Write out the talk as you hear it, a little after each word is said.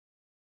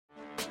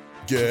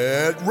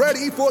Get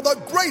ready for the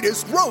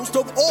greatest roast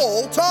of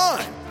all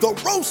time, the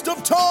Roast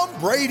of Tom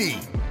Brady,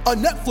 a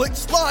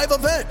Netflix live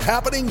event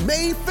happening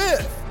May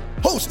 5th.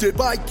 Hosted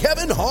by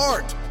Kevin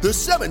Hart, the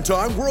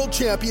 7-time world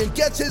champion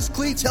gets his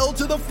cleats held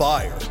to the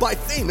fire by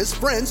famous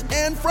friends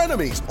and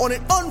frenemies on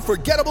an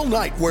unforgettable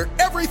night where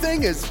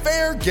everything is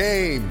fair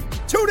game.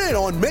 Tune in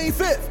on May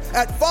 5th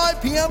at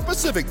 5 p.m.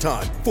 Pacific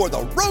time for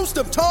the Roast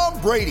of Tom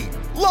Brady,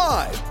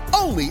 live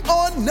only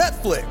on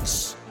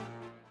Netflix.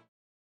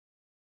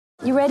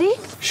 You ready?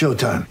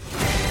 Showtime.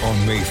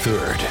 On May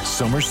 3rd,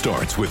 summer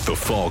starts with The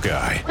Fall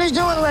Guy. Let's do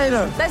it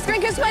later. Let's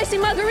drink a spicy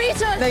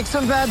margarita. Make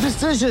some bad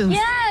decisions.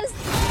 Yes!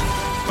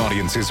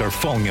 Audiences are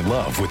falling in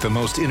love with the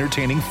most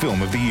entertaining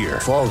film of the year.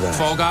 Fall Guy.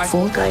 Fall Guy?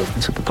 Fall guy.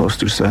 That's what the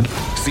poster said.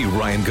 See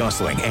Ryan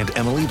Gosling and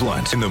Emily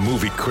Blunt in the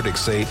movie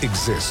critics say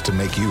exists to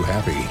make you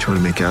happy. Trying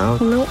to make it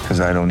out? Nope. Because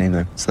I don't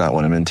either. It's not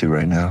what I'm into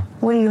right now.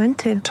 What are you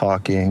into?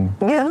 Talking.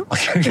 Yeah.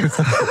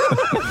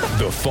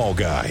 The Fall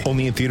Guy.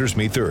 Only in theaters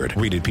May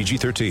 3rd. Rated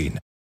PG-13.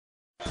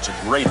 It's a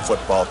great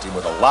football team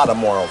with a lot of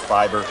moral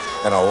fiber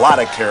and a lot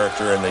of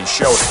character, and they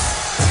showed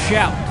it.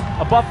 Shout,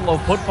 a Buffalo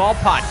football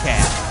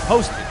podcast,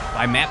 hosted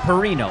by Matt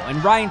Perino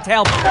and Ryan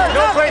Talbot.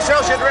 No place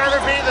else you'd rather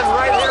be than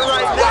right here,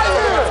 right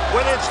now.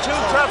 When it's too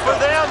tough for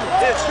them,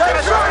 it's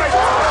just right.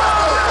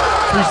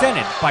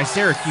 Presented by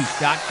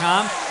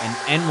Syracuse.com and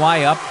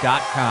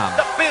NYUp.com.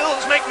 The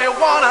Bills make me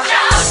wanna.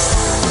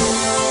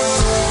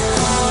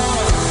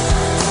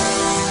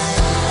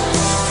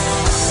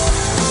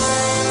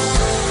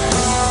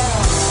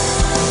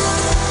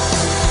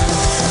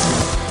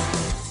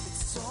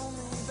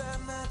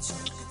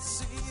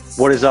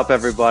 What is up,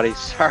 everybody?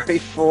 Sorry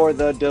for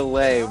the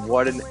delay.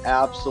 What an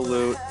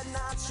absolute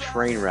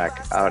train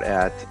wreck out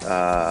at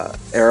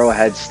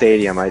Arrowhead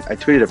Stadium. I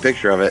tweeted a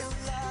picture of it.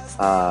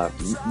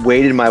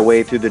 Waded my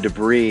way through the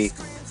debris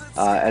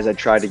as I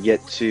tried to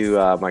get to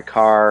my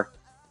car.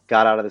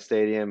 Got out of the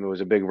stadium. It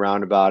was a big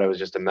roundabout. It was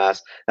just a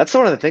mess. That's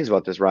one of the things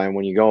about this, Ryan.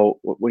 When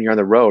you're on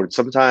the road,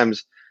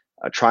 sometimes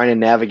trying to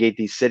navigate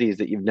these cities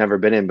that you've never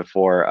been in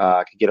before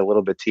can get a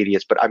little bit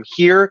tedious. But I'm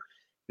here.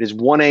 It is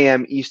 1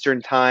 a.m. Eastern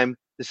time.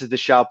 This is the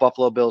Shout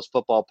Buffalo Bills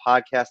Football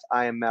Podcast.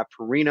 I am Matt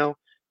Perino,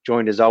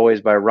 joined as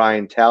always by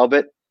Ryan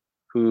Talbot,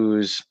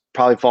 who's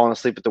probably fallen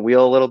asleep at the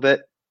wheel a little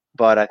bit,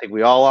 but I think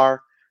we all are.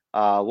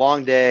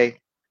 Long day.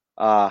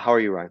 How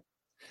are you, Ryan?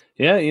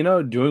 Yeah,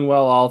 doing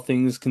well, all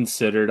things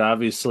considered.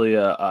 Obviously,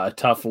 a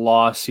tough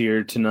loss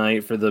here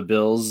tonight for the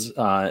Bills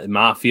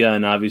Mafia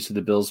and obviously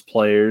the Bills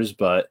players.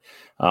 But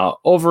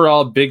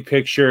overall, big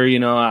picture,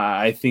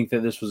 I think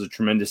that this was a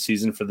tremendous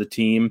season for the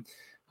team.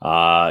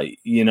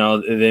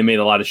 They made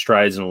a lot of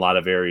strides in a lot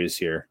of areas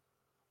here.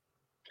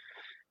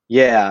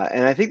 Yeah,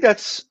 and I think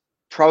that's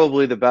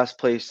probably the best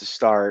place to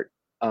start.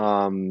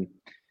 Well,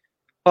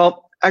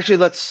 actually,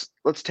 let's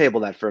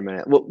table that for a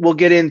minute. We'll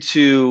get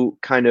into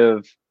kind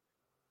of,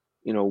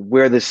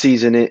 where the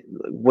season is,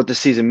 what the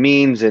season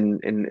means,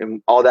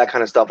 and all that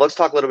kind of stuff. Let's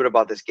talk a little bit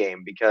about this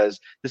game, because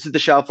this is the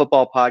Shout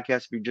Football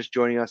Podcast. If you're just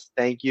joining us,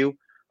 thank you.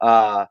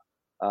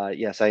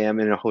 Yes, I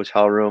am in a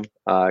hotel room.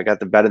 I got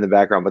the bed in the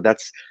background, but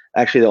that's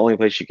actually the only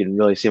place you can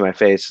really see my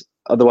face.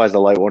 Otherwise, the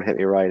light won't hit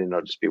me right, and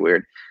it'll just be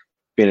weird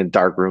being in a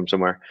dark room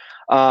somewhere.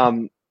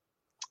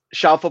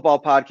 Shout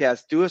Football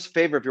Podcast. Do us a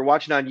favor, if you're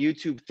watching on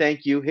YouTube,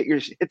 thank you.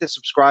 Hit the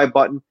subscribe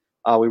button.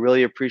 We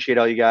really appreciate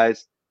all you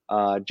guys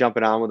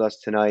jumping on with us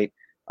tonight.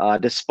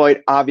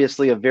 Despite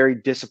obviously a very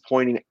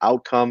disappointing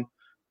outcome,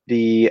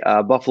 the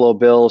Buffalo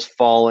Bills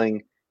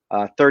falling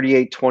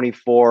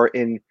 38-24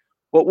 in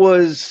what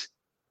was,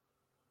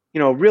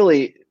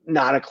 really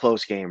not a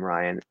close game,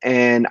 Ryan.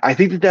 And I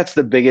think that that's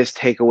the biggest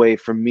takeaway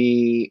for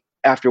me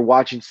after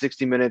watching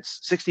 60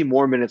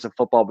 more minutes of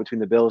football between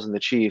the Bills and the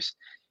Chiefs,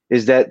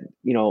 is that,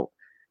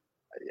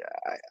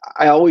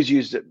 I always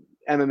use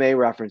MMA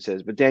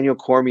references, but Daniel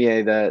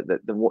Cormier,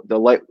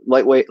 the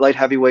light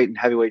heavyweight and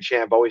heavyweight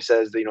champ, always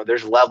says that,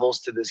 there's levels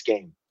to this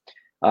game,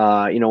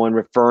 when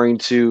referring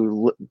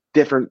to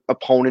different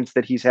opponents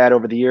that he's had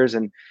over the years.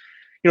 And,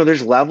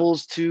 there's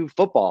levels to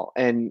football,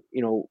 and,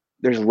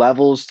 there's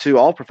levels to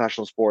all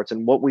professional sports.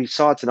 And what we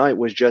saw tonight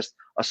was just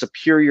a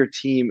superior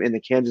team in the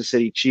Kansas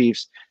City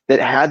Chiefs that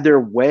had their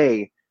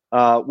way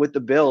with the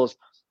Bills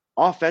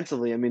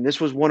offensively. I mean, this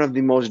was one of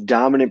the most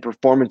dominant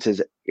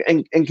performances,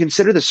 and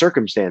consider the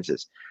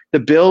circumstances. The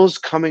Bills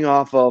coming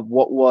off of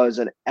what was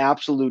an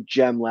absolute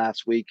gem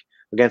last week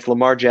against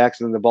Lamar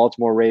Jackson and the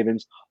Baltimore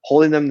Ravens,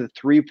 holding them to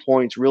 3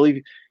 points,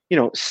 really,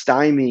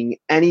 stymieing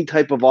any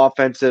type of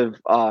offensive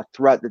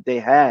threat that they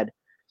had,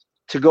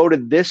 to go to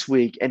this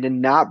week and to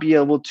not be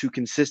able to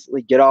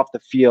consistently get off the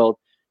field.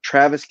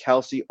 Travis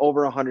Kelce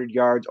over 100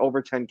 yards,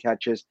 over 10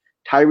 catches.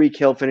 Tyreek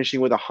Hill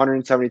finishing with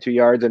 172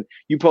 yards. And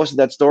you posted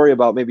that story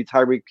about maybe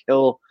Tyreek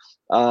Hill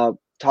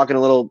talking a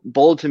little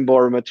bulletin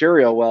board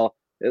material. Well,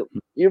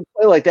 you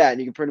play like that and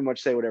you can pretty much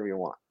say whatever you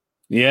want.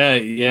 Yeah,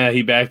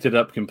 he backed it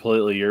up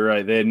completely. You're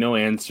right. They had no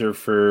answer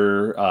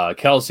for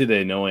Kelce. They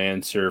had no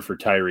answer for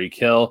Tyreek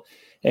Hill.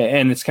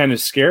 And it's kind of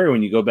scary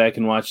when you go back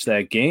and watch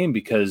that game,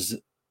 because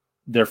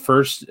their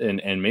first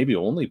and maybe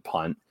only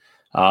punt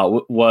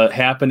What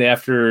happened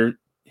after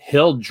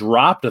Hill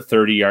dropped a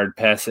 30-yard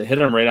pass that hit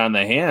him right on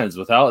the hands?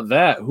 Without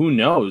that, who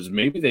knows?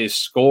 Maybe they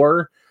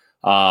score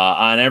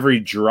on every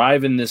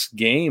drive in this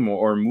game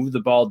or move the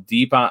ball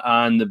deep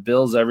on the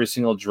Bills every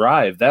single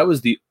drive. That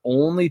was the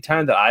only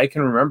time that I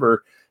can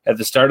remember at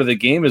the start of the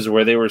game is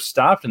where they were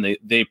stopped, and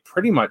they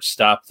pretty much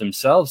stopped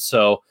themselves.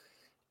 So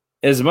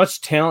as much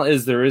talent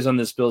as there is on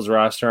this Bills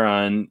roster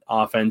on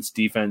offense,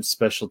 defense,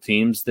 special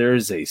teams, there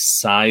is a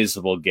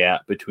sizable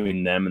gap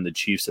between them and the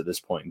Chiefs at this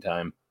point in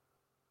time.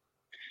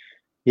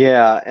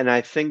 Yeah, and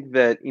I think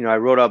that, I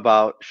wrote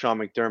about Sean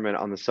McDermott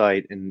on the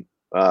site and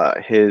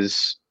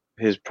his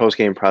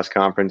post-game press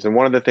conference, and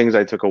one of the things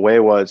I took away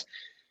was,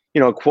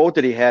 a quote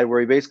that he had where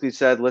he basically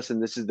said,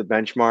 listen, this is the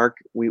benchmark.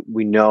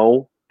 We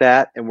know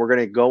that, and we're going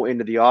to go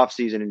into the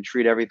offseason and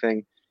treat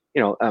everything,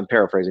 I'm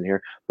paraphrasing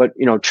here, but,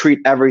 treat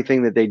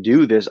everything that they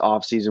do this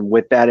offseason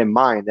with that in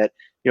mind, that,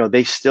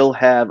 they still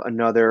have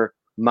another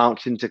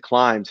mountain to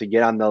climb to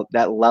get on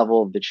that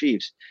level of the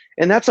Chiefs.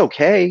 And that's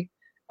okay.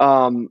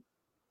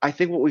 I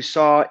think what we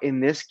saw in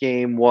this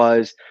game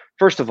was,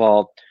 first of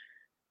all,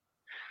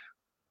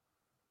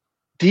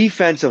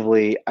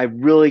 defensively, I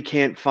really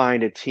can't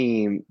find a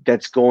team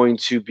that's going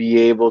to be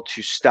able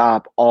to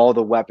stop all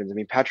the weapons. I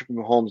mean, Patrick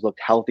Mahomes looked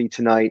healthy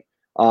tonight.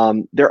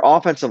 Their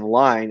offensive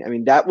line, I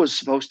mean, that was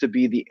supposed to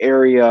be the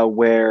area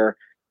where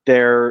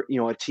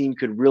a team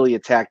could really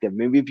attack them.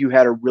 Maybe if you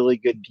had a really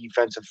good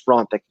defensive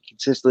front that could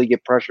consistently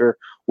get pressure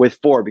with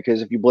four,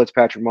 because if you blitz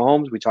Patrick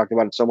Mahomes, we talked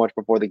about it so much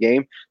before the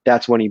game,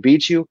 that's when he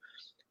beats you.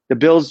 The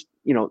Bills,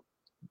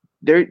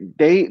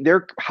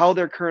 they're how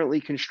they're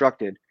currently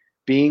constructed,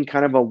 being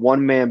kind of a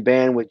one-man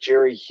band with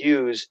Jerry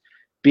Hughes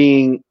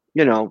being,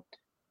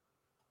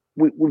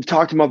 we've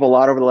talked him up a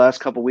lot over the last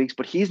couple of weeks,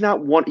 but he's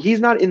not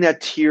in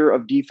that tier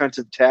of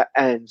defensive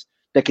ends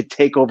that could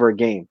take over a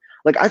game.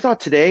 Like I thought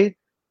today,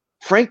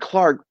 Frank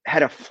Clark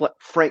had a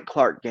Frank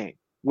Clark game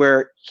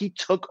where he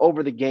took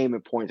over the game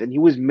at points and he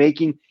was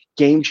making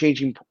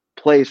game-changing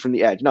plays from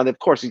the edge. Now, of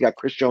course, he's got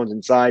Chris Jones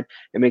inside.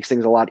 It makes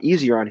things a lot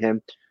easier on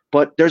him.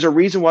 But there's a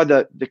reason why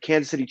the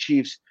Kansas City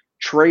Chiefs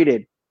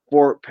traded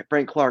for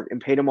Frank Clark and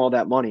paid him all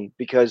that money,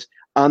 because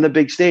on the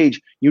big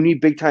stage, you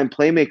need big-time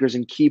playmakers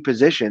in key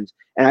positions.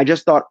 And I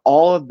just thought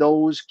all of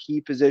those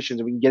key positions,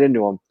 and we can get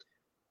into them,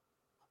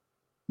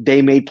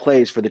 they made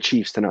plays for the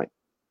Chiefs tonight.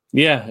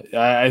 Yeah,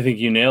 I think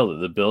you nailed it.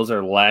 The Bills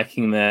are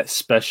lacking that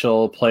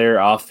special player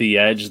off the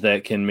edge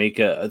that can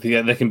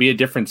be a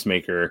difference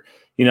maker.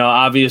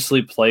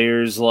 Obviously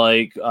players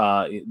like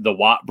the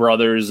Watt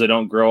brothers, they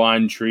don't grow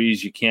on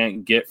trees. You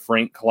can't get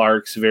Frank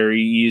Clarks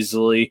very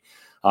easily.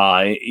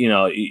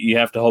 You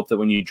have to hope that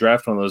when you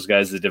draft one of those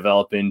guys, they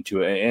develop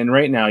into it. And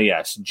right now,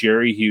 yes,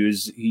 Jerry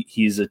Hughes,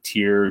 he's a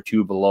tier or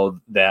two below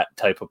that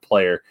type of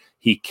player.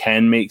 He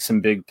can make some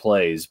big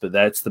plays, but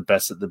that's the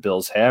best that the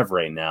Bills have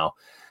right now.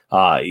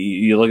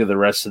 You look at the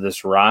rest of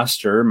this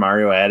roster,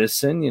 Mario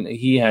Addison,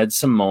 he had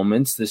some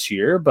moments this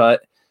year,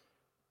 but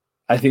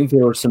I think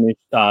there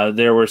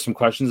were some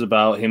questions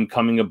about him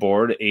coming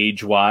aboard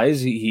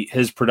age-wise.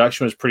 His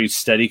production was pretty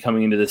steady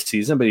coming into this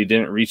season, but he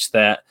didn't reach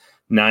that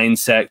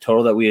 9-sack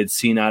total that we had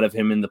seen out of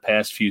him in the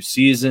past few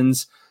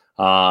seasons.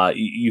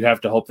 You have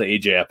to hope that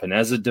AJ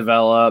Epineza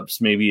develops,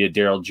 maybe a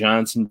Daryl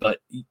Johnson, but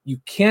you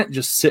can't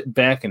just sit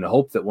back and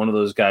hope that one of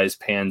those guys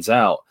pans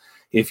out.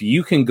 If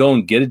you can go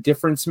and get a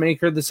difference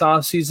maker this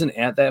offseason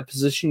at that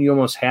position, you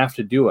almost have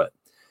to do it.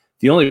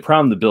 The only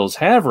problem the Bills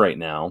have right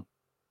now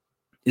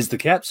is the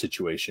cap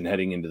situation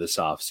heading into this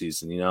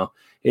offseason.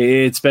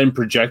 It's been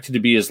projected to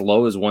be as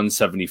low as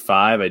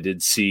 175. I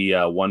did see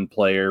one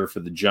player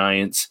for the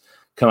Giants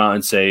come out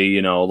and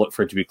say, look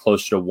for it to be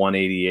closer to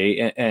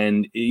 188.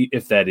 And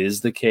if that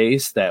is the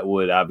case, that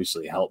would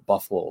obviously help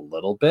Buffalo a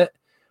little bit.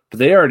 But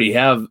they already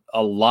have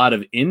a lot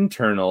of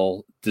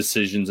internal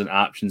decisions and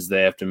options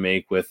they have to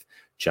make with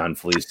John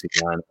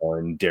Feliciano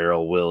and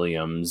Darrell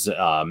Williams,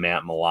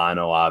 Matt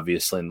Milano,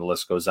 obviously, and the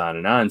list goes on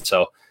and on.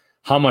 So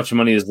how much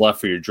money is left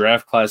for your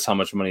draft class? How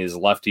much money is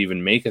left to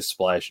even make a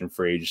splash in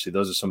free agency?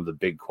 Those are some of the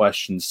big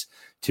questions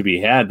to be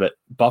had. But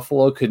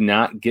Buffalo could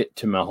not get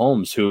to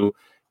Mahomes, who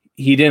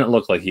he didn't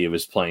look like he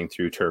was playing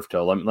through turf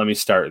toe. Let me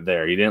start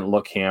there. He didn't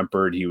look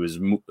hampered. He was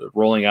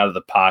rolling out of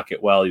the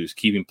pocket well. He was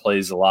keeping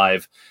plays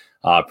alive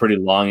pretty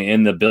long,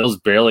 and the Bills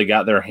barely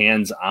got their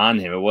hands on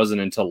him. It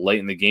wasn't until late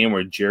in the game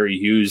where Jerry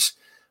Hughes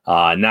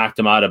knocked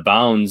him out of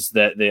bounds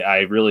that I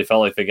really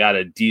felt like they got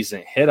a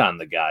decent hit on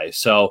the guy.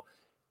 So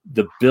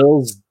the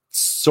Bills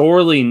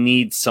sorely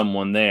need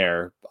someone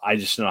there. I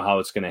just don't know how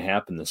it's going to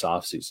happen this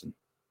offseason.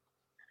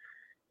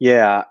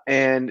 Yeah,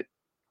 and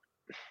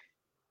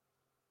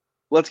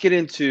let's get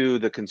into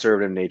the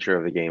conservative nature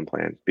of the game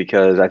plan,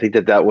 because I think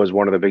that was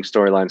one of the big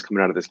storylines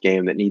coming out of this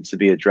game that needs to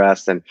be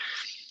addressed. And,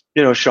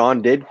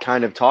 Sean did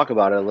kind of talk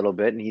about it a little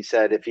bit, and he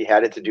said if he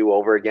had it to do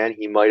over again,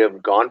 he might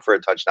have gone for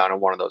a touchdown on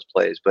one of those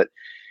plays. But,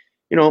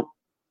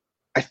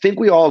 I think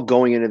we all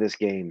going into this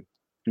game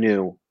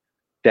knew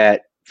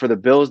that for the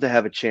Bills to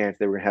have a chance,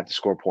 they were going to have to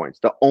score points.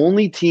 The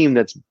only team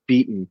that's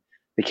beaten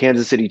the the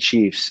Kansas City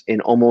Chiefs in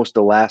almost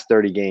the last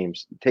 30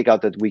 games. Take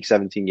out the Week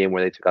 17 game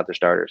where they took out their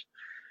starters.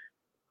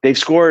 They've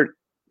scored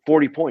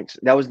 40 points.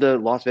 That was the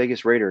Las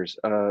Vegas Raiders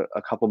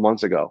a couple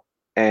months ago.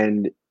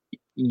 And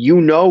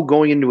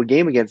going into a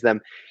game against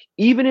them,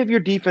 even if your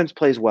defense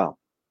plays well,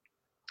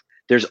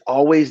 there's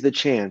always the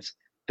chance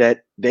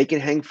that they can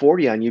hang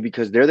 40 on you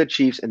because they're the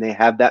Chiefs and they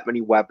have that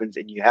many weapons,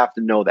 and you have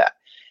to know that.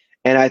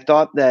 And I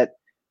thought that,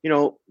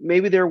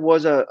 maybe there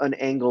was an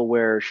angle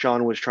where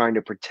Sean was trying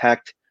to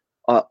protect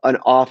an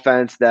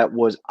offense that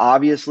was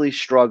obviously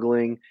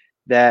struggling,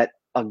 that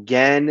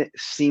again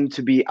seemed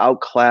to be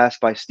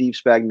outclassed by Steve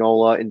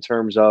Spagnuolo in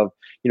terms of,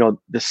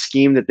 the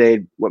scheme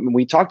that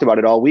we talked about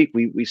it all week.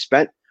 We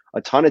spent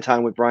a ton of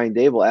time with Brian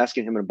Dable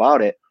asking him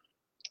about it.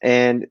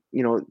 And,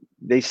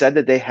 they said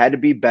that they had to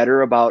be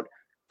better about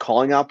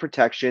calling out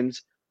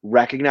protections,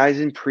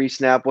 recognizing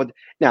pre-snap.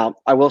 Now,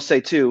 I will say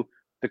too,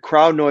 the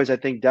crowd noise, I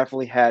think,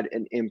 definitely had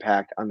an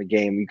impact on the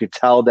game. You could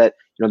tell that,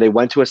 they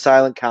went to a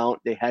silent count.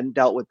 They hadn't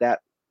dealt with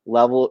that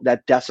level,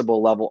 that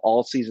decibel level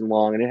all season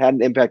long, and it had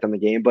an impact on the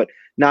game, but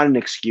not an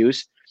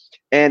excuse.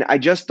 And I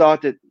just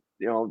thought that,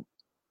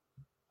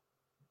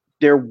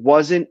 there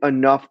wasn't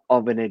enough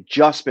of an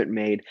adjustment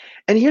made.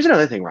 And here's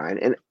another thing, Ryan,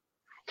 and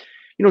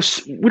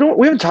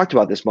we haven't talked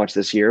about this much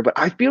this year, but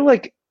I feel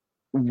like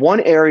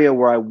one area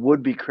where I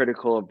would be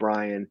critical of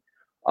Brian,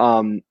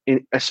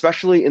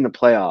 especially in the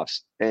playoffs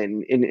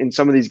and in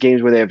some of these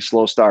games where they have a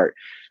slow start,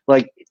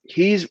 like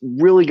he's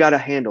really got a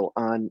handle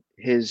on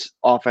his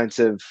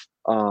offensive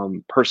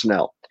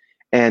personnel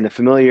and the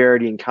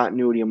familiarity and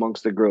continuity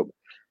amongst the group.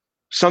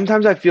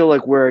 Sometimes I feel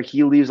like where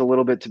he leaves a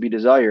little bit to be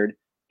desired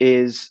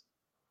is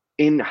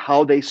in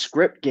how they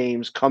script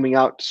games coming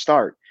out to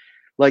start.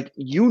 Like,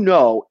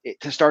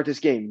 to start this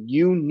game,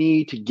 you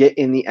need to get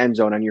in the end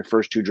zone on your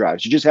first two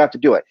drives. You just have to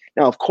do it.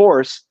 Now, of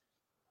course,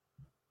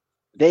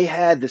 they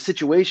had the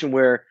situation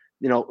where,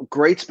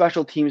 great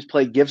special teams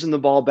play gives them the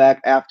ball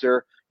back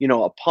after,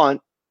 a punt.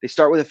 They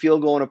start with a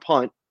field goal and a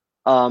punt.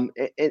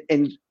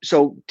 And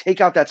so take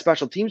out that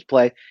special teams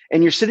play,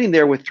 and you're sitting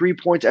there with 3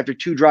 points after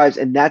two drives,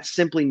 and that's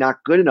simply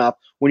not good enough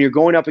when you're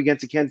going up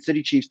against the Kansas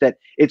City Chiefs, that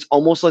it's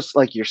almost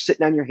like you're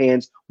sitting on your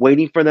hands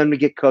waiting for them to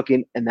get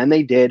cooking, and then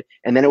they did,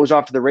 and then it was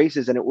off to the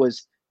races, and it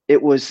was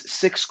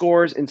 6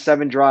 scores in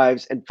 7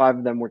 drives, and 5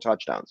 of them were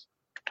touchdowns.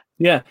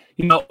 Yeah,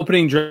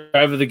 opening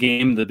drive of the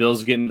game, the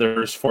Bills get in their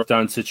first 4th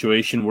down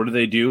situation. What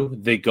do?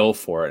 They go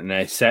for it. And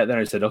I sat there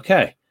and I said,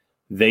 okay,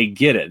 they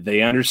get it.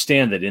 They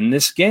understand that in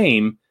this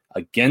game,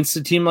 against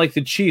a team like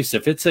the Chiefs,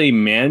 if it's a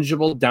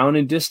manageable down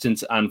and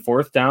distance on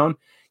 4th down,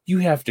 you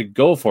have to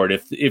go for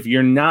it. If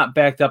you're not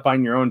backed up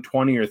on your own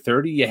 20 or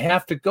 30, you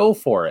have to go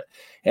for it.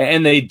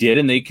 And they did,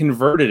 and they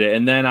converted it.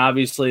 And then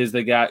obviously as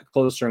they got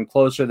closer and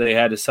closer, they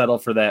had to settle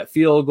for that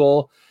field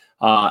goal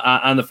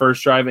on the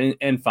first drive,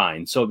 and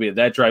fine. So be it.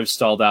 That drive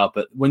stalled out.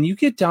 But when you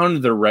get down to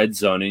the red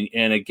zone,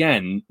 and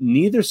again,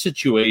 neither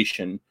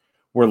situation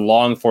were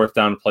long 4th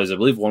down plays. I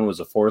believe one was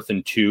a 4th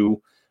and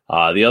 2.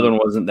 The other one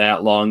wasn't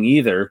that long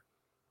either.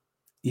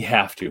 You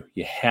have to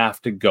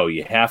go.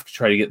 You have to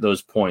try to get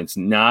those points,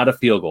 not a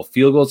field goal.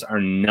 Field goals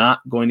are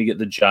not going to get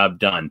the job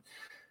done.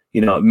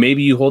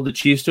 Maybe you hold the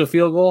Chiefs to a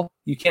field goal.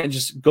 You can't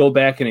just go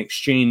back and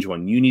exchange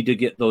one. You need to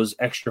get those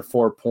extra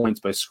 4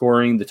 points by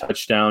scoring the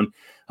touchdown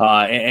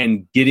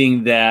and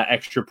getting that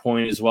extra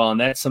point as well. And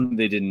that's something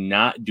they did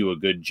not do a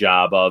good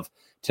job of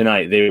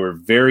tonight. They were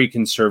very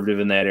conservative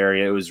in that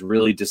area. It was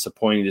really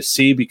disappointing to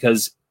see,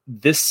 because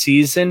this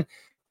season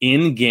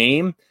in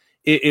game,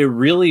 it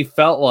really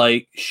felt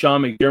like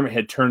Sean McDermott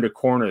had turned a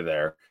corner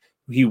there.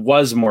 He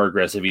was more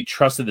aggressive. He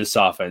trusted this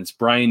offense.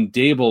 Brian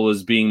Dable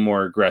was being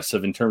more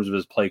aggressive in terms of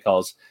his play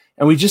calls,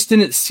 and we just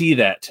didn't see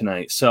that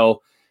tonight.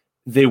 So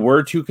they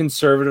were too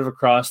conservative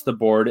across the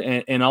board,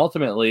 and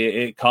ultimately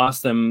it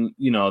cost them,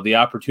 the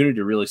opportunity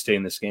to really stay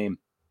in this game.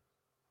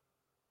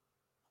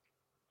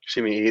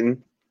 See me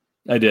eating?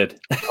 I did.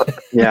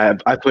 Yeah,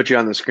 I put you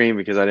on the screen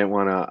because I didn't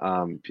want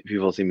to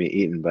people see me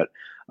eating, but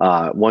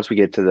once we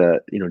get to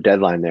the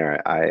deadline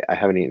there, I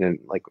haven't eaten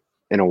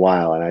in a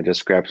while, and I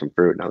just grabbed some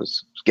fruit and I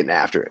was getting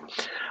after it.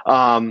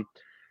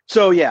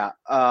 So yeah,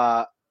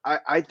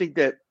 I think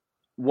that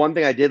one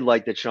thing I did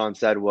like that Sean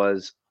said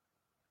was,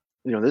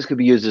 this could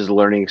be used as a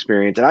learning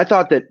experience, and I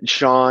thought that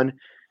Sean,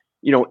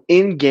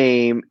 in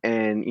game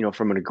and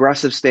from an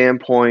aggressive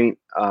standpoint,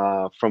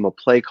 from a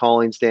play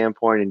calling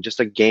standpoint, and just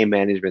a game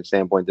management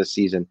standpoint this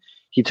season,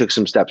 he took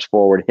some steps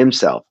forward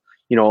himself.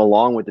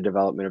 Along with the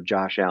development of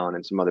Josh Allen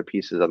and some other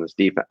pieces on this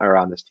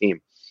on this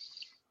team.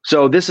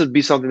 So this would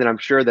be something that I'm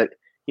sure that,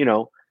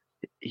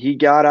 he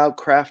got out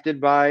crafted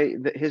by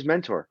his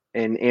mentor,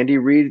 and Andy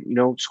Reid,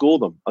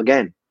 schooled him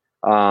again.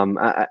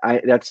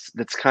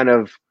 That's kind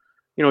of,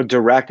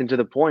 direct and to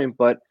the point,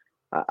 but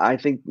I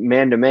think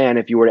man to man,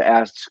 if you were to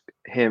ask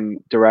him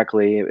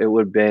directly, it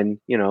would have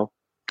been,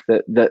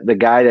 the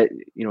guy that,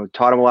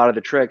 taught him a lot of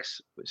the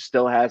tricks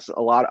still has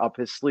a lot up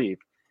his sleeve.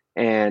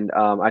 And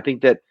I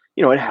think that,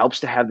 it helps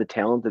to have the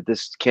talent that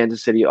this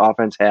Kansas City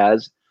offense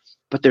has,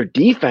 but their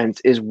defense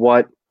is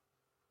what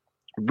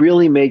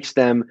really makes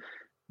them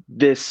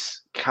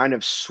this kind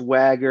of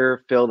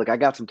swagger filled. Like I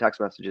got some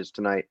text messages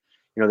tonight.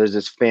 There's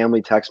this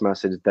family text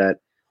message that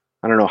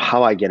I don't know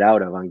how I get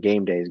out of on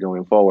game days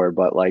going forward,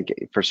 but like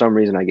for some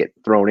reason I get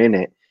thrown in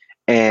it.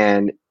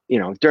 And,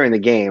 during the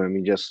game, I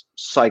mean, just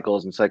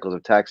cycles and cycles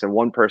of text. And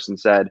one person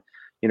said,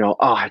 oh,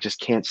 I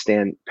just can't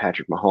stand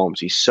Patrick Mahomes.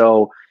 He's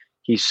so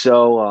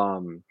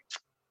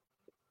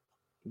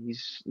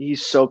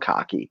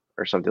cocky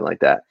or something like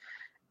that.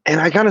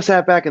 And I kind of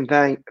sat back and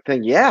think,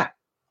 yeah,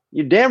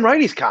 you're damn right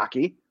he's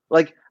cocky.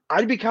 Like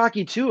I'd be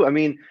cocky too. I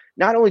mean,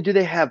 not only do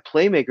they have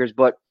playmakers,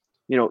 but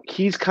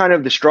he's kind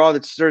of the straw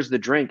that stirs the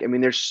drink. I mean,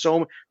 there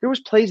was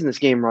plays in this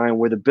game, Ryan,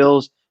 where the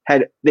Bills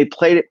they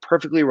played it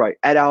perfectly right.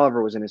 Ed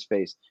Oliver was in his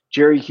face.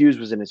 Jerry Hughes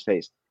was in his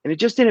face. And it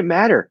just didn't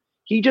matter.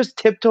 He just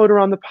tiptoed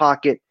around the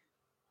pocket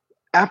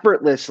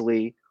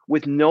effortlessly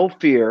with no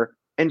fear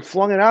and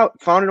flung it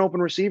out, found an open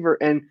receiver,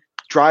 and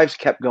drives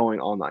kept going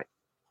all night.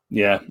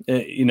 Yeah.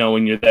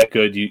 When you're that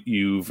good,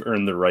 you've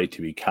earned the right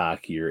to be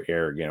cocky or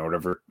arrogant or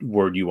whatever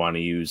word you want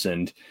to use.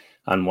 And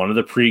on one of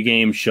the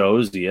pregame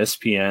shows, the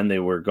ESPN, they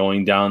were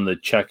going down the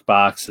check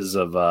boxes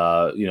of,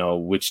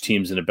 which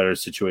team's in a better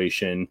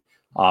situation,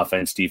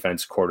 offense,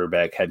 defense,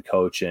 quarterback, head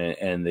coach,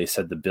 and they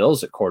said the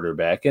Bills at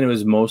quarterback, and it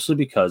was mostly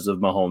because of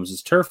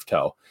Mahomes' turf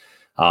toe.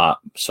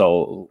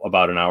 So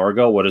about an hour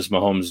ago, what does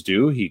Mahomes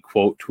do? He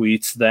quote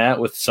tweets that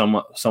with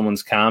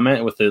someone's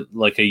comment with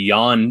a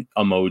yawn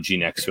emoji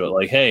next to it,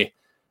 like, hey,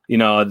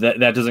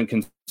 that doesn't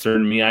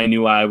concern me. I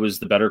knew I was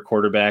the better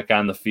quarterback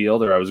on the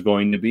field, or I was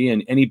going to be,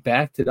 and he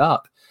backed it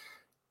up.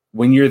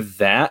 When you're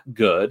that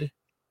good,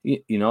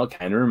 it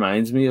kind of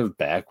reminds me of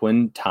back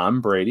when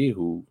Tom Brady,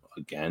 who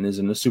again is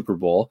in the Super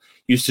Bowl,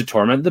 used to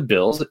torment the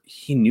Bills.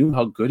 He knew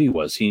how good he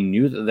was. He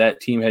knew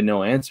that team had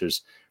no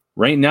answers.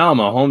 Right now,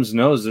 Mahomes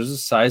knows there's a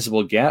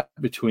sizable gap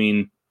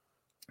between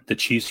the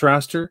Chiefs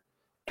roster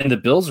and the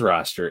Bills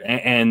roster.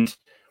 And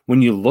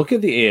when you look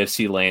at the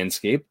AFC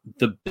landscape,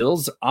 the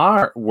Bills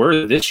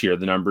were this year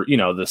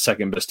the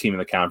second best team in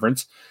the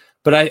conference.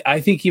 But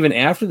I think even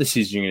after the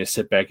season, you're going to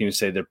sit back and you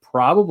say they're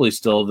probably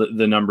still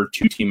the number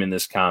 2 team in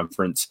this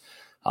conference.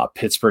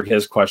 Pittsburgh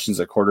has questions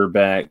at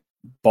quarterback.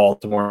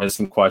 Baltimore has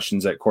some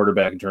questions at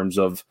quarterback in terms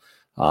of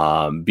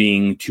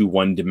being too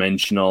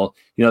one-dimensional.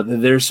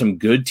 There's some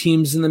good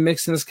teams in the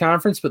mix in this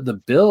conference, but the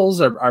Bills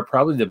are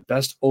probably the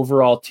best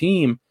overall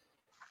team.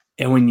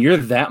 And when you're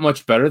that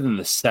much better than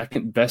the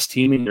second best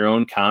team in your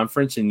own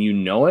conference and you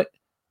know it,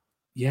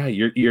 yeah,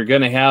 you're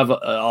going to have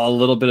a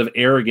little bit of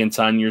arrogance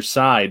on your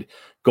side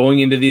going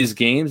into these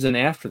games and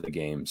after the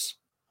games.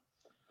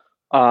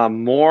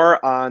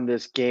 More on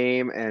this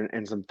game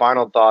and some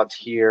final thoughts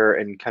here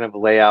and kind of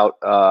lay out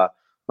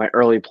my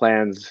early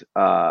plans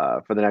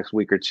for the next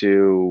week or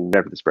two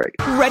after this break.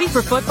 Ready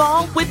for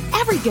football? With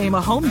every game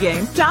a home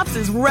game, Topps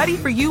is ready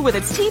for you with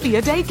its TV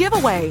a Day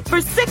giveaway.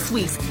 For 6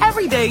 weeks,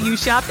 every day you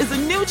shop is a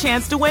new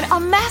chance to win a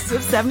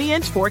massive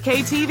 70-inch 4K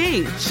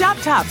TV. Shop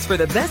Topps for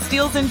the best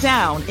deals in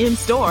town,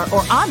 in-store, or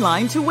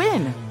online to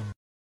win.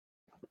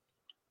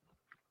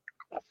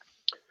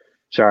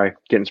 Sorry,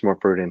 getting some more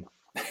fruit in.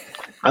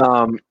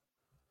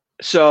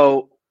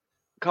 So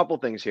a couple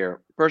things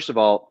here. First of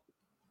all,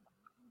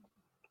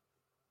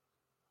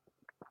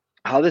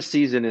 how this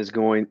season is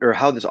going, or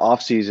how this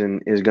off season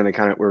is going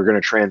to we're going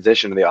to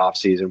transition to the off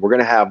season. We're going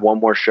to have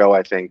one more show,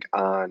 I think,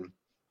 on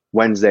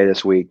Wednesday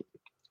this week,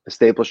 the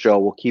Staples show.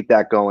 We'll keep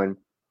that going.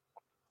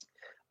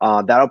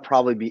 That'll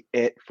probably be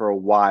it for a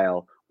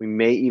while. We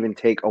may even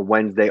take a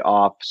Wednesday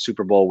off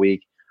Super Bowl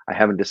week. I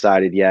haven't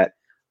decided yet.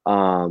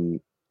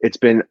 It's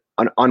been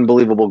an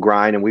unbelievable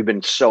grind, and we've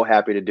been so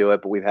happy to do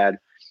it, but we've had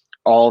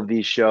all of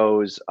these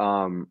shows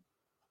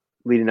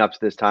leading up to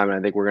this time, and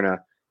I think we're going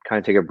to kind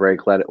of take a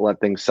break, let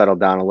things settle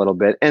down a little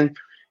bit. And,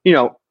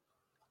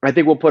 I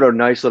think we'll put a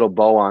nice little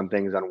bow on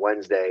things on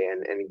Wednesday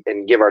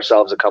and give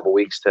ourselves a couple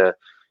weeks to,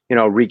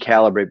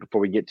 recalibrate before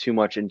we get too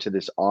much into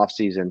this off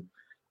season.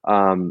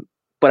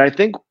 But I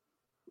think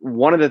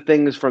one of the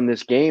things from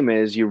this game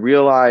is you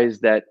realize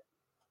that,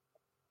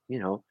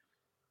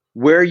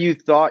 where you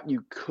thought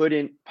you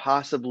couldn't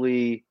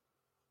possibly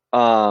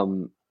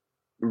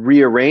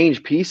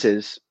rearrange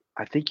pieces,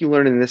 I think you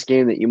learned in this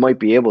game that you might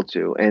be able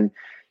to. And,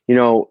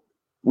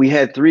 we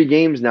had 3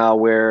 games now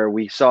where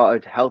we saw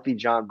a healthy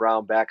John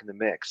Brown back in the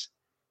mix.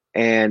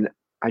 And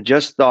I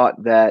just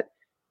thought that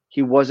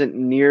he wasn't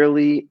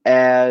nearly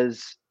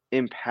as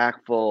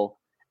impactful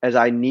as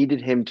I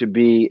needed him to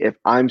be if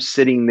I'm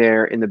sitting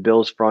there in the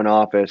Bills front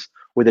office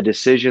with a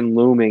decision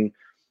looming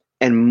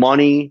and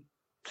money,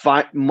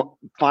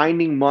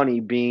 finding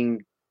money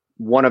being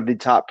one of the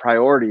top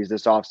priorities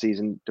this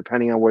offseason,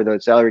 depending on where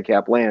the salary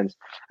cap lands.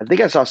 I think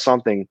I saw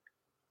something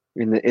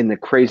in the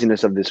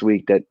craziness of this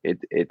week that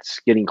it's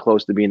getting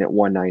close to being at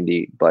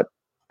 190, but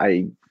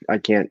I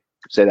can't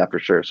say that for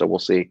sure, so we'll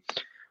see.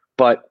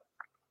 But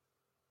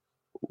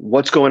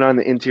what's going on in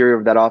the interior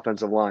of that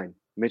offensive line?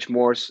 Mitch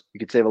Morse,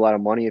 you could save a lot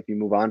of money if you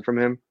move on from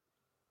him.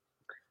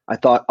 I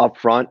thought up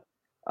front,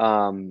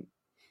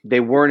 they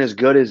weren't as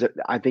good as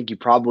I think you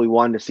probably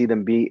wanted to see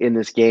them be in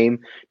this game,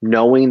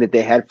 knowing that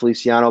they had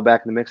Feliciano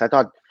back in the mix. I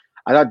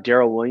I thought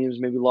Darrell Williams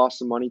maybe lost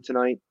some money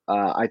tonight.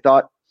 I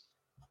thought,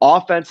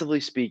 offensively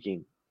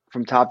speaking,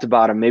 from top to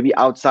bottom, maybe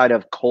outside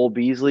of Cole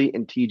Beasley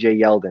and TJ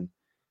Yeldon,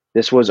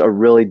 this was a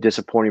really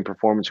disappointing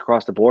performance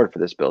across the board for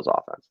this Bills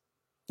offense.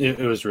 It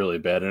was really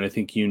bad, and I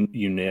think you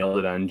nailed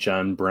it on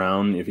John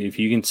Brown. If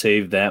you can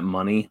save that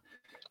money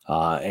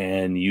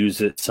and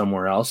use it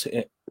somewhere else,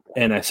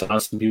 and I saw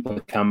some people in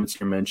the comments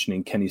here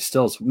mentioning Kenny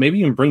Stills. Maybe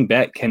you can bring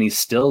back Kenny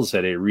Stills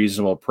at a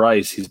reasonable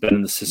price. He's been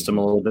in the system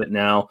a little bit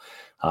now.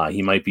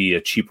 He might be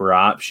a cheaper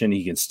option.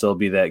 He can still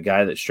be that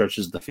guy that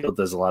stretches the field,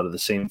 does a lot of the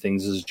same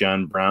things as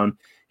John Brown.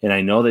 And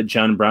I know that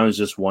John Brown is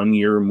just 1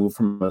 year removed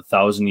from a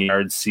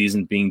 1,000-yard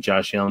season being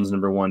Josh Allen's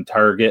number one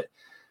target.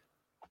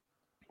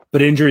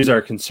 But injuries are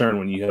a concern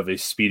when you have a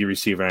speedy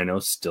receiver. I know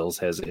Stills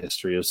has a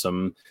history of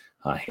some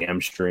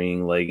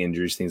hamstring, leg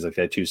injuries, things like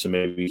that too. So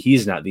maybe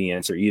he's not the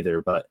answer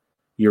either. But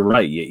you're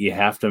right. You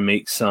have to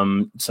make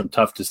some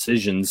tough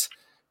decisions.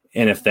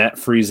 And if that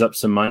frees up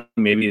some money,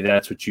 maybe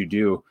that's what you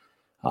do.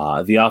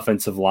 The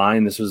offensive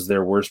line, this was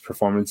their worst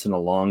performance in a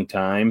long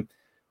time.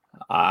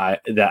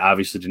 That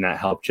obviously did not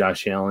help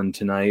Josh Allen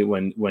tonight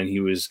when he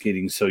was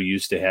getting so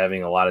used to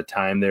having a lot of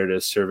time there to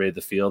survey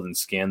the field and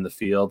scan the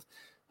field.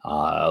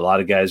 A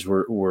lot of guys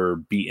were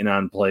beaten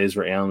on plays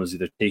where Allen was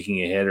either taking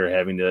a hit or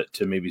having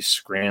to maybe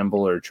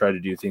scramble or try to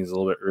do things a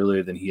little bit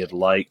earlier than he had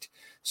liked.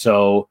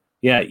 So,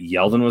 yeah,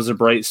 Yeldon was a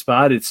bright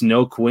spot. It's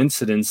no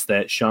coincidence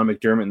that Sean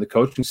McDermott and the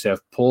coaching staff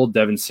pulled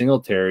Devin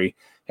Singletary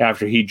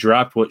after he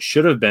dropped what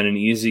should have been an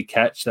easy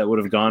catch that would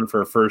have gone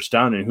for a first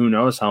down, and who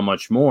knows how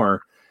much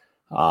more.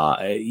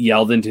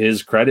 Yeldon, to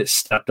his credit,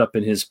 stepped up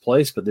in his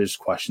place, but there's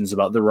questions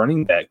about the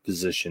running back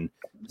position.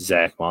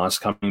 Zach Moss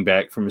coming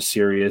back from a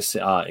serious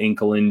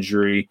ankle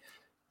injury.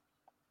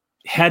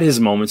 Had his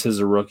moments as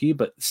a rookie,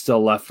 but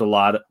still left a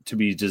lot to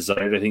be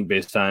desired, I think,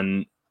 based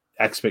on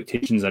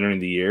expectations entering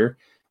the year.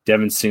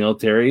 Devin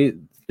Singletary,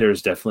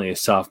 there's definitely a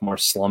sophomore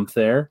slump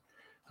there.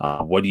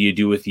 What do you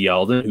do with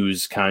Yeldon,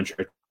 whose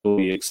contract will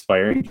be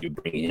expiring? Do you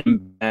bring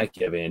him back?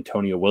 You have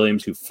Antonio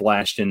Williams, who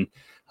flashed in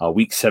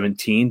week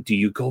 17. Do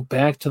you go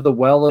back to the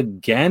well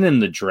again in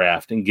the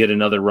draft and get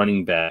another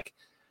running back?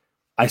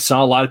 I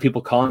saw a lot of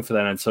people calling for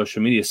that on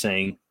social media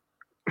saying,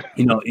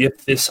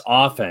 if this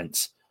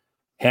offense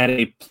had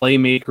a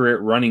playmaker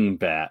at running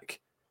back,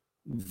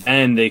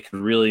 then they could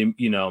really,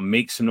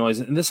 make some noise.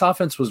 And this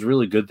offense was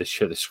really good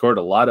this year. They scored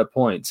a lot of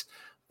points,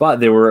 but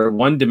they were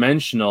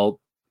one-dimensional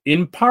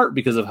in part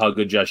because of how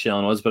good Josh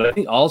Allen was, but I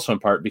think also in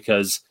part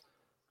because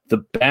the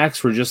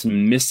backs were just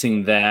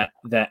missing that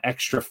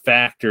extra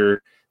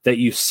factor that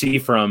you see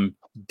from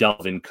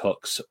Delvin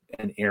Cooks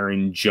and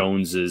Aaron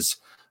Jones's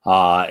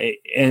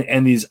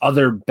and these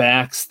other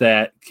backs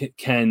that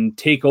can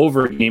take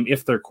over a game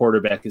if their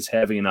quarterback is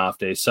having an off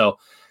day. So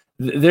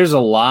there's a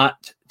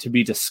lot to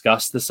be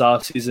discussed this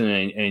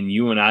offseason, and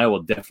you and I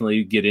will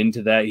definitely get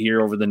into that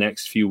here over the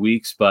next few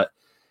weeks. But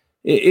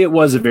it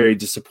was a very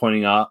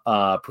disappointing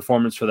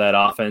performance for that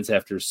offense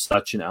after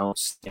such an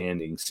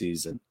outstanding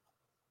season.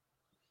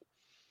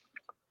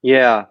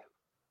 Yeah.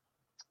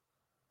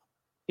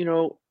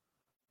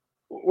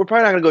 We're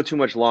probably not going to go too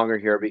much longer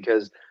here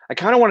because I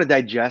kind of want to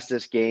digest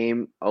this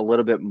game a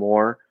little bit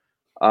more.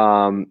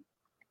 Watching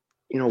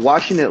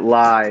it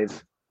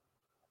live,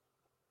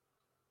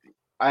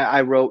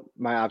 I wrote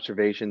my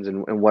observations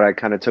and what I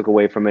kind of took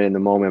away from it in the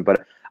moment,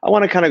 but I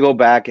want to kind of go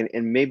back and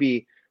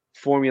maybe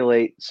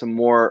formulate some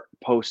more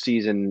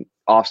postseason,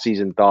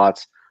 off-season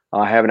thoughts.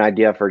 I have an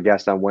idea for a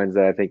guest on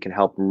Wednesday I think can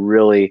help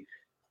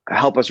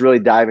us really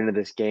dive into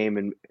this game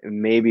and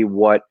maybe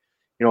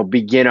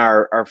begin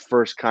our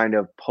first kind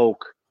of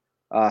poke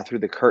through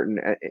the curtain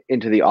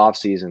into the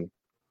offseason.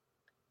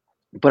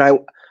 But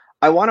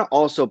I want to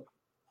also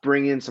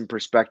bring in some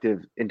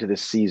perspective into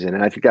this season,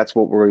 and I think that's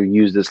what we're going to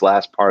use this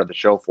last part of the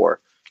show for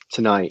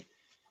tonight.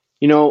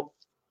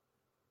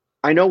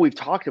 I know we've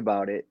talked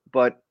about it,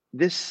 but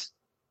this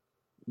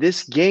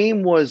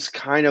game was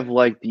kind of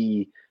like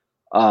the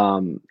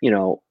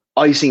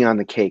icing on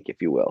the cake,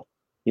 if you will.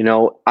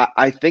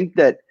 I think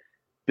that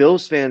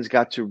Bills fans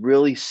got to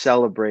really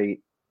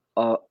celebrate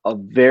a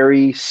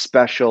very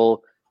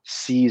special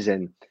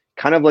season,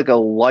 kind of like a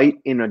light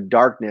in a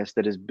darkness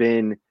that has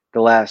been the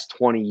last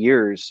 20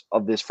 years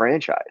of this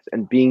franchise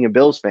and being a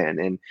Bills fan.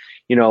 And,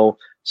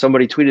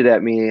 somebody tweeted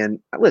at me, and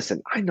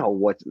listen, I know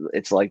what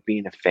it's like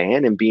being a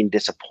fan and being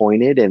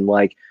disappointed and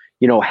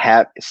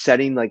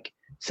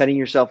setting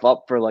yourself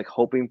up for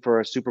hoping for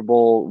a Super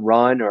Bowl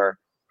run or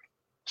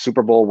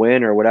Super Bowl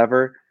win or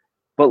whatever.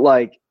 But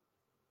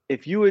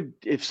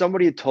if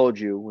somebody had told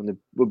you when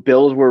the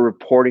Bills were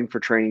reporting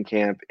for training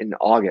camp in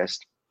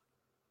August,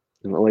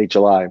 in late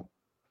July,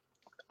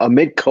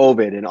 amid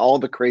COVID and all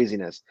the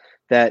craziness,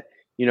 that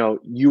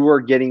you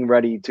were getting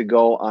ready to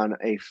go on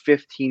a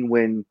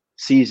 15-win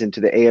season to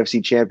the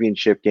AFC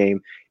Championship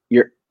game,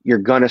 you're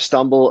gonna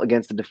stumble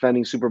against the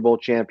defending Super Bowl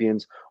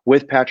champions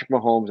with Patrick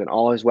Mahomes and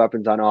all his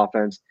weapons on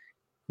offense,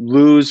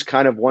 lose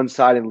kind of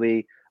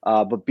one-sidedly,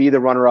 but be the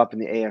runner-up in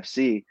the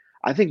AFC.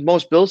 I think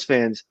most Bills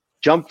fans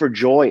jump for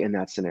joy in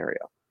that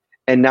scenario.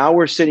 And now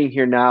we're sitting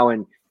here now,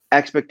 and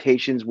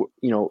expectations,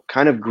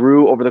 kind of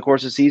grew over the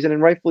course of the season,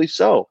 and rightfully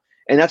so.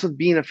 And that's what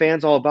being a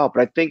fan's all about.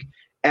 But I think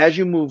as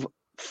you move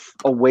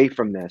away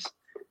from this,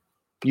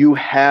 you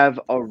have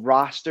a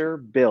roster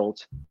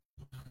built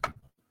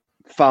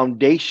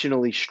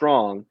foundationally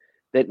strong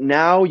that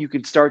now you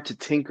can start to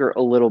tinker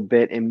a little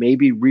bit and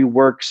maybe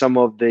rework some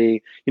of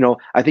the,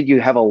 I think you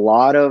have a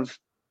lot of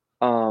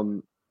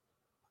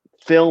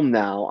film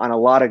now on a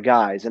lot of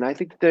guys. And I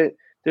think that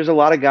there's a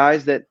lot of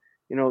guys that,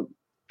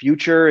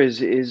 future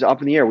is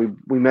up in the air.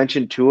 We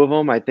mentioned two of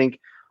them. I think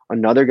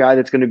another guy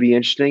that's going to be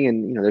interesting,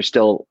 and there's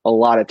still a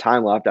lot of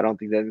time left. I don't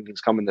think that anything's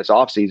coming this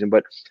offseason,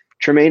 but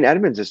Tremaine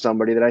Edmonds is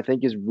somebody that I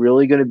think is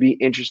really going to be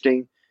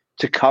interesting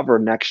to cover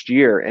next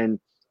year. And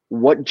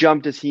what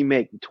jump does he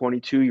make, the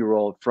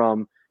 22-year-old,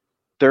 from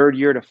third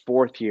year to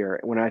fourth year,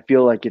 when I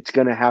feel like it's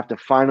going to have to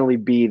finally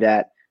be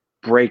that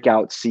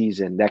breakout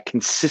season, that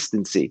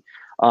consistency?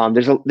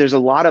 There's a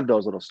lot of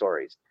those little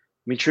stories.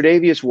 I mean,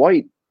 Tre'Davious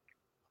White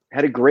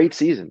had a great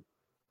season,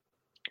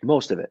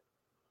 most of it.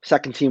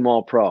 Second team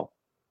All-Pro.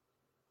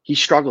 He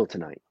struggled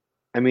tonight.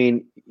 I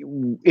mean,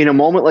 in a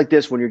moment like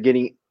this, when you're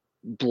getting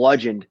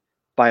bludgeoned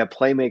by a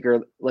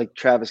playmaker like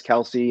Travis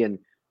Kelce and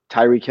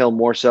Tyreek Hill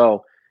more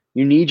so,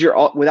 you need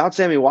without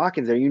Sammy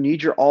Watkins there, you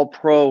need your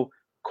All-Pro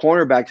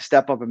cornerback to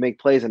step up and make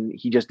plays, and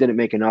he just didn't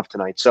make enough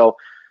tonight. So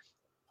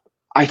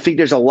I think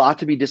there's a lot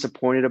to be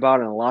disappointed about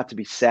and a lot to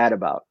be sad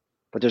about.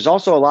 But there's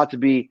also a lot to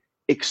be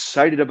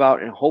excited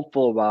about and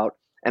hopeful about.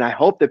 And I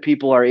hope that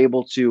people are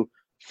able to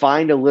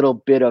find a little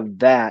bit of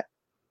that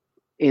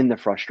in the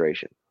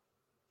frustration.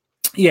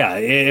 Yeah,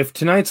 if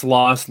tonight's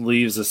loss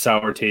leaves a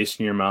sour taste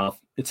in your mouth,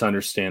 it's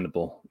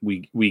understandable.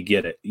 We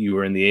get it. You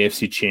were in the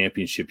AFC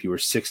Championship. You were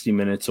 60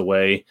 minutes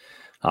away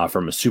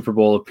from a Super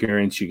Bowl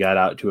appearance. You got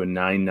out to a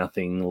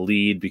 9-0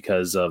 lead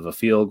because of a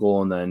field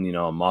goal and then,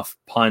 a muff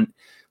punt.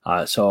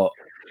 So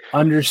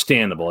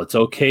understandable. It's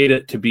okay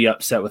to be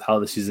upset with how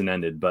the season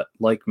ended. But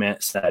like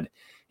Matt said,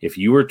 if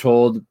you were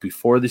told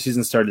before the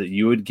season started that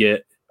you would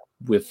get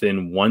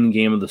within one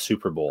game of the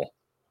Super Bowl,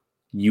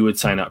 you would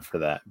sign up for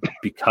that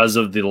because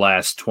of the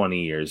last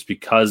 20 years,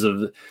 because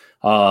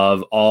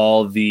of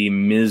all the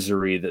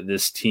misery that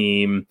this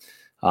team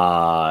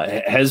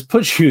has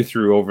put you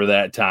through over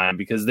that time,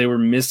 because they were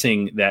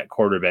missing that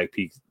quarterback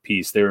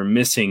piece. They were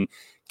missing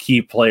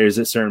key players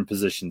at certain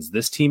positions.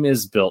 This team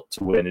is built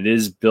to win. It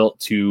is built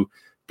to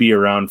be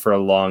around for a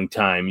long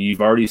time.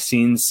 You've already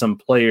seen some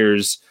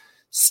players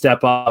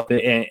step up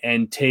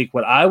and take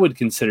what I would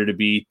consider to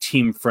be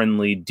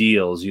team-friendly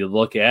deals. You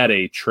look at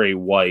a Trey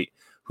White,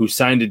 who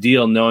signed a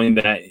deal knowing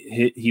that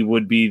he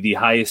would be the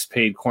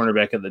highest-paid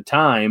cornerback at the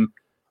time,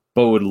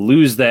 but would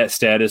lose that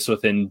status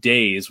within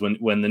days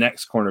when the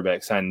next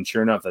cornerback signed. And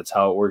sure enough, that's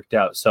how it worked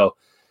out. So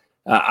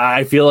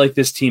I feel like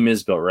this team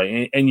is built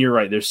right. And you're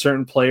right. There's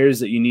certain players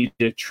that you need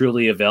to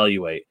truly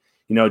evaluate.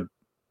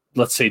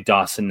 Let's say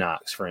Dawson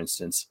Knox, for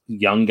instance,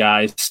 young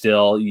guy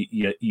still,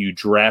 you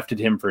drafted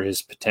him for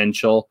his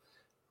potential.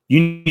 You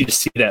need to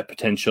see that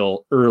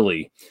potential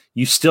early.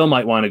 You still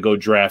might want to go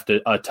draft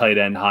a tight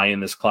end high in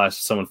this class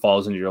if someone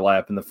falls into your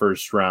lap in the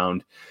first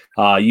round.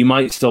 You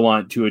might still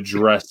want to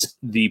address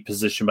the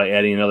position by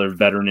adding another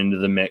veteran into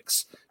the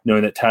mix,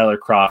 knowing that Tyler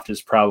Kroft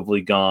is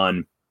probably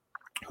gone.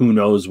 Who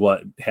knows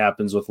what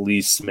happens with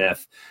Lee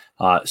Smith.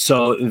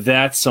 So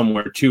that's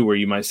somewhere, too, where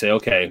you might say,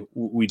 okay,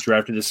 we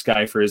drafted this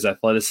guy for his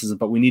athleticism,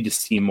 but we need to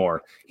see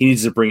more. He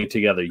needs to bring it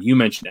together. You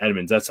mentioned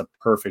Edmonds. That's a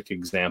perfect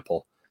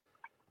example.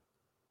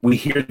 We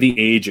hear the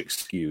age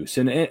excuse,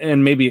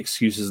 and maybe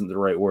excuse isn't the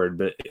right word,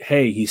 but,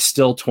 hey, he's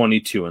still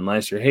 22. And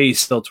last year, hey, he's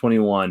still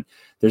 21.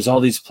 There's all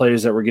these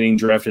players that were getting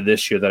drafted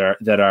this year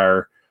that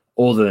are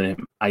older than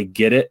him. I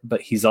get it,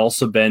 but he's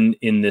also been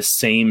in this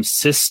same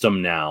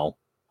system now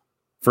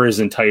for his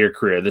entire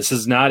career. This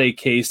is not a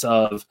case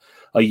of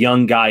a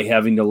young guy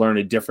having to learn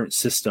a different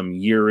system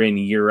year in,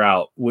 year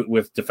out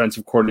with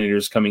defensive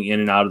coordinators coming in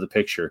and out of the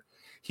picture.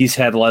 He's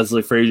had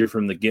Leslie Frazier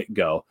from the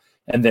get-go,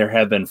 and there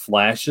have been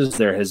flashes.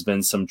 There has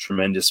been some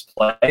tremendous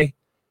play,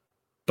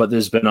 but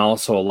there's been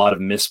also a lot of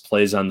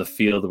misplays on the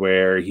field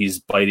where he's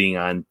biting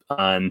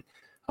on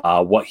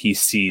what he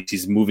sees.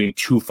 He's moving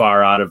too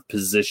far out of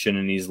position,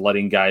 and he's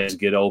letting guys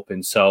get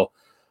open. So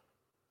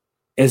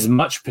as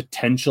much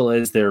potential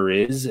as there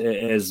is,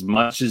 as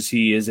much as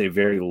he is a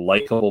very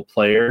likable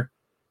player,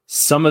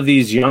 some of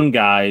these young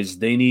guys,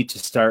 they need to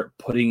start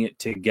putting it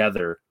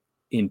together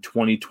in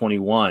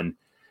 2021,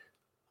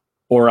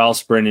 or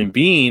else Brendan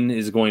Beane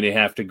is going to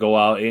have to go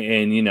out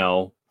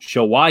and,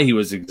 show why he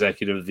was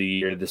executive of the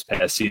year this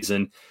past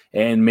season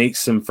and make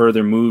some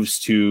further moves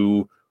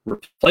to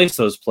replace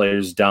those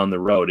players down the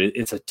road.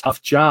 It's a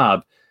tough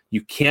job.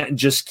 You can't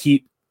just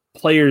keep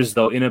players,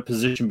 though, in a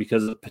position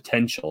because of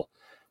potential.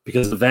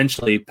 Because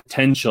eventually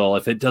potential,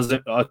 if it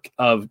doesn't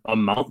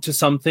amount to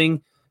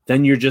something,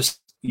 then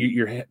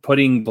you're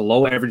putting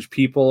below average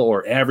people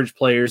or average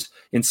players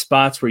in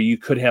spots where you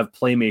could have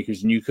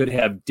playmakers and you could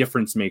have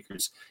difference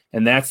makers.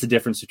 And that's the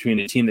difference between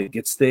a team that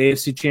gets the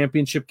AFC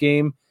Championship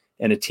game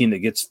and a team that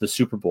gets the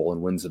Super Bowl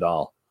and wins it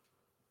all.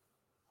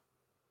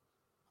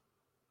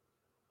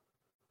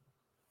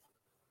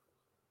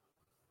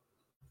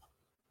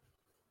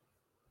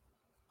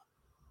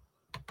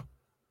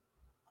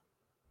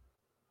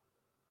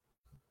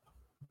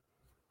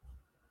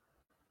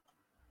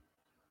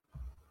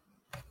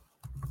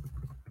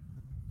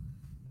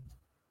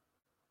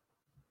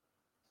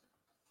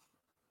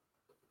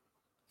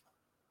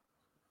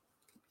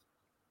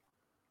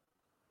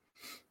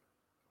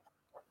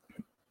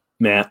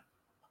 Matt,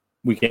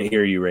 we can't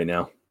hear you right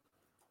now.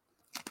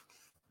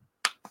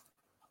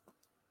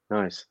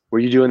 Nice. Were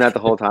you doing that the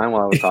whole time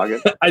while I was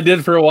talking? I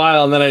did for a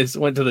while, and then I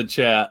went to the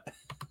chat.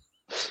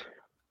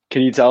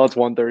 Can you tell it's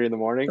 1:30 in the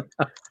morning?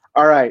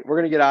 All right, we're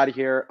going to get out of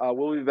here.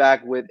 We'll be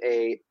back with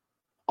a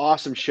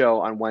awesome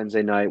show on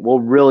Wednesday night. We'll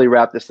really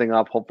wrap this thing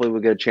up. Hopefully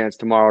we'll get a chance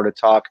tomorrow to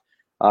talk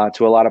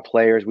to a lot of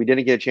players. We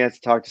didn't get a chance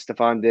to talk to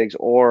Stephon Diggs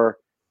or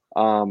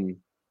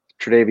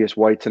Tre'Davious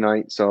White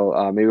tonight,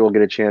 so maybe we'll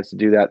get a chance to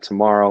do that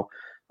tomorrow.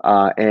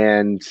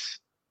 And,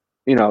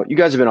 you know, you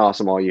guys have been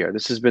awesome all year.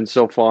 This has been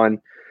so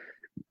fun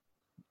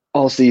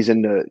all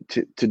season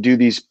to do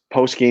these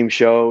post-game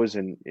shows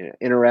and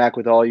interact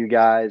with all you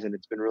guys, and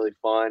it's been really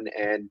fun.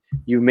 And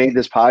you've made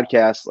this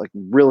podcast like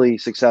really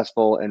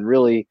successful and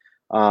really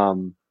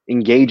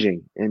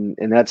engaging, and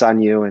that's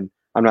on you. And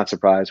I'm not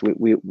surprised.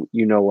 We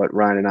you know what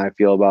Ryan and I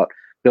feel about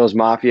Bills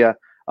Mafia.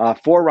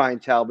 For Ryan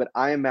Talbot,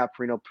 I am Matt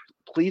Parrino.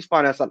 Please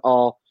find us on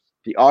all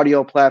the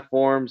audio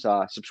platforms.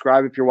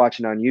 Subscribe if you're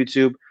watching on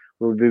YouTube.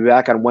 We'll be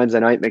back on Wednesday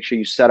night. Make sure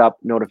you set up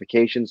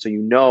notifications so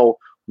you know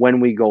when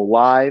we go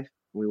live.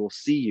 We will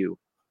see you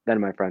then,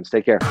 my friends.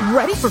 Take care.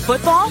 Ready for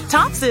football?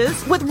 Tops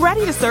is with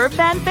ready-to-serve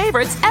fan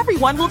favorites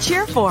everyone will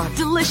cheer for.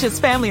 Delicious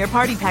family or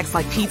party packs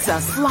like pizza,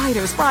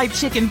 sliders, fried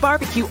chicken,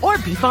 barbecue, or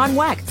beef on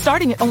whack.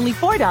 Starting at only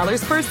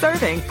 $4 per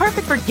serving.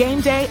 Perfect for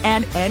game day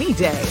and any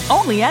day.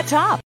 Only at Top.